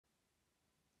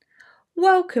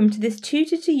Welcome to this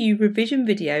Tutor to You revision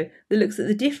video that looks at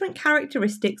the different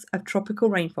characteristics of tropical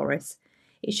rainforests.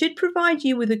 It should provide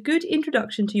you with a good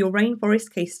introduction to your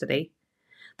rainforest case study.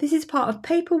 This is part of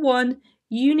Paper 1,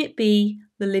 Unit B,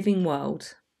 The Living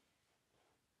World.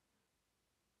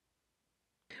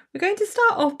 We're going to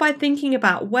start off by thinking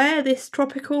about where this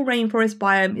tropical rainforest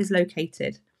biome is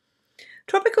located.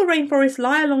 Tropical rainforests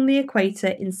lie along the equator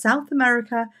in South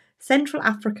America, Central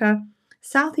Africa,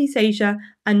 Southeast Asia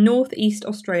and Northeast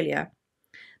Australia.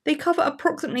 They cover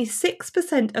approximately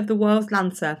 6% of the world's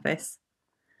land surface.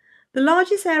 The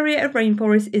largest area of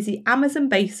rainforest is the Amazon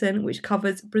basin, which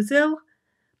covers Brazil,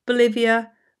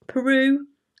 Bolivia, Peru,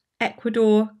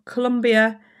 Ecuador,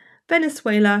 Colombia,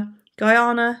 Venezuela,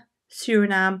 Guyana,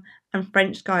 Suriname and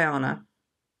French Guiana.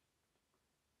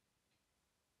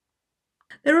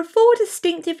 There are 4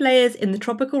 distinctive layers in the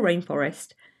tropical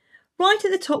rainforest. Right at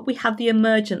the top we have the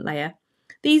emergent layer.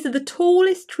 These are the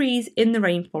tallest trees in the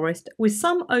rainforest, with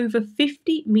some over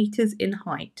 50 metres in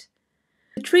height.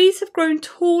 The trees have grown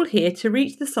tall here to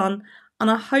reach the sun and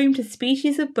are home to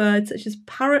species of birds such as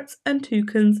parrots and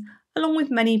toucans, along with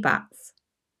many bats.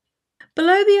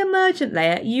 Below the emergent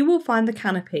layer you will find the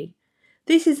canopy.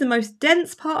 This is the most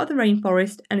dense part of the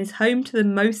rainforest and is home to the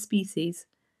most species.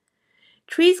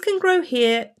 Trees can grow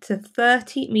here to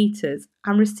 30 metres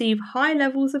and receive high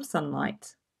levels of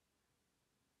sunlight.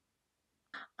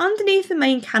 Underneath the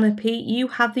main canopy you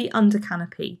have the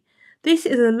undercanopy. This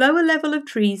is a lower level of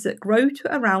trees that grow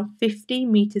to around 50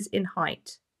 metres in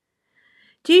height.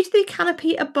 Due to the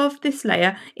canopy above this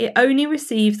layer, it only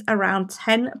receives around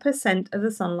 10% of the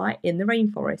sunlight in the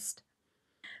rainforest.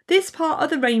 This part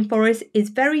of the rainforest is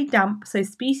very damp, so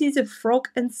species of frog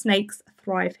and snakes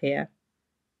thrive here.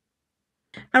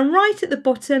 And right at the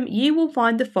bottom you will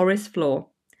find the forest floor.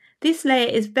 This layer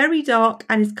is very dark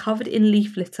and is covered in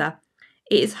leaf litter.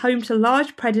 It is home to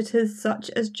large predators such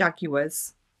as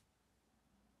jaguars.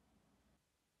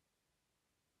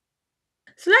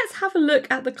 So let's have a look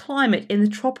at the climate in the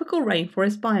tropical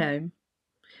rainforest biome.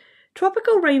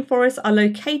 Tropical rainforests are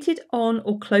located on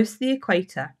or close to the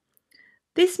equator.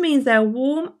 This means they are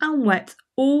warm and wet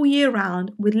all year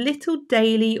round with little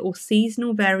daily or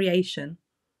seasonal variation.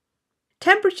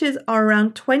 Temperatures are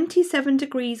around 27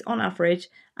 degrees on average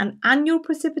and annual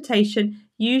precipitation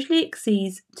usually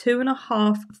exceeds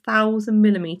 2,500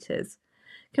 millimetres,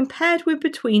 compared with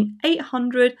between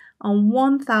 800 and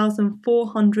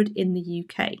 1,400 in the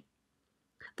UK.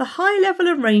 The high level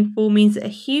of rainfall means that a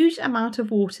huge amount of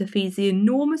water feeds the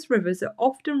enormous rivers that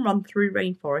often run through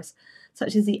rainforests,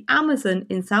 such as the Amazon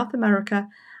in South America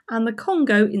and the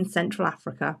Congo in Central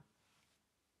Africa.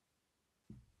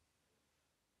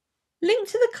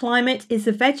 Linked to the climate is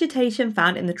the vegetation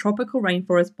found in the tropical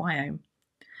rainforest biome.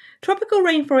 Tropical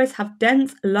rainforests have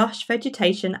dense, lush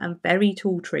vegetation and very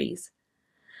tall trees.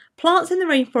 Plants in the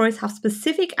rainforest have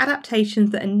specific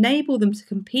adaptations that enable them to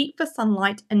compete for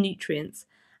sunlight and nutrients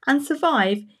and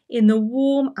survive in the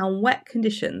warm and wet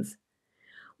conditions.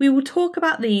 We will talk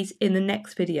about these in the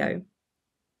next video.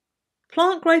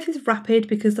 Plant growth is rapid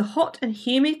because the hot and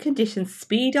humid conditions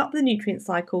speed up the nutrient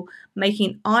cycle,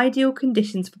 making ideal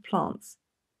conditions for plants.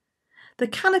 The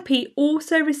canopy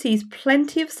also receives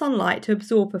plenty of sunlight to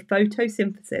absorb for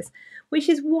photosynthesis, which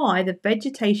is why the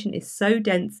vegetation is so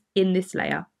dense in this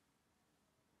layer.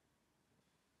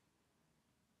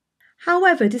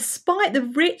 However, despite the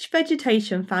rich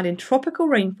vegetation found in tropical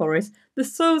rainforests, the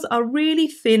soils are really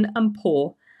thin and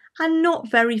poor and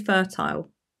not very fertile.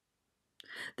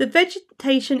 The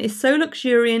vegetation is so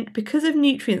luxuriant because of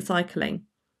nutrient cycling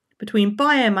between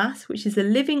biomass, which is the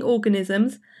living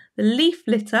organisms, the leaf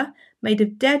litter made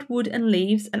of dead wood and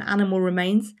leaves and animal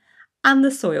remains, and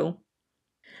the soil.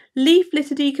 Leaf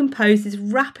litter decomposes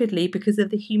rapidly because of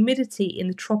the humidity in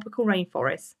the tropical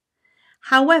rainforest.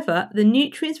 However, the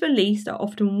nutrients released are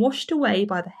often washed away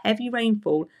by the heavy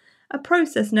rainfall, a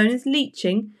process known as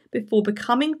leaching, before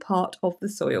becoming part of the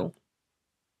soil.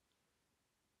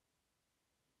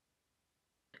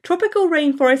 Tropical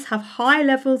rainforests have high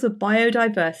levels of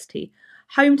biodiversity,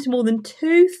 home to more than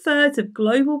 2/3 of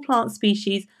global plant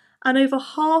species and over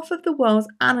half of the world's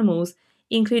animals,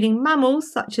 including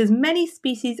mammals such as many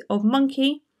species of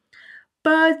monkey,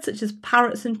 birds such as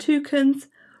parrots and toucans,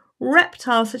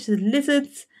 reptiles such as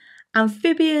lizards,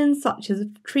 amphibians such as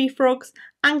tree frogs,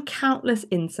 and countless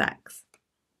insects.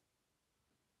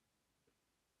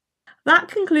 That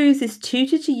concludes this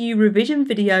Tutor to You revision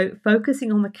video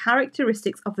focusing on the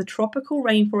characteristics of the tropical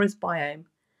rainforest biome.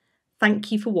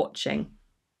 Thank you for watching.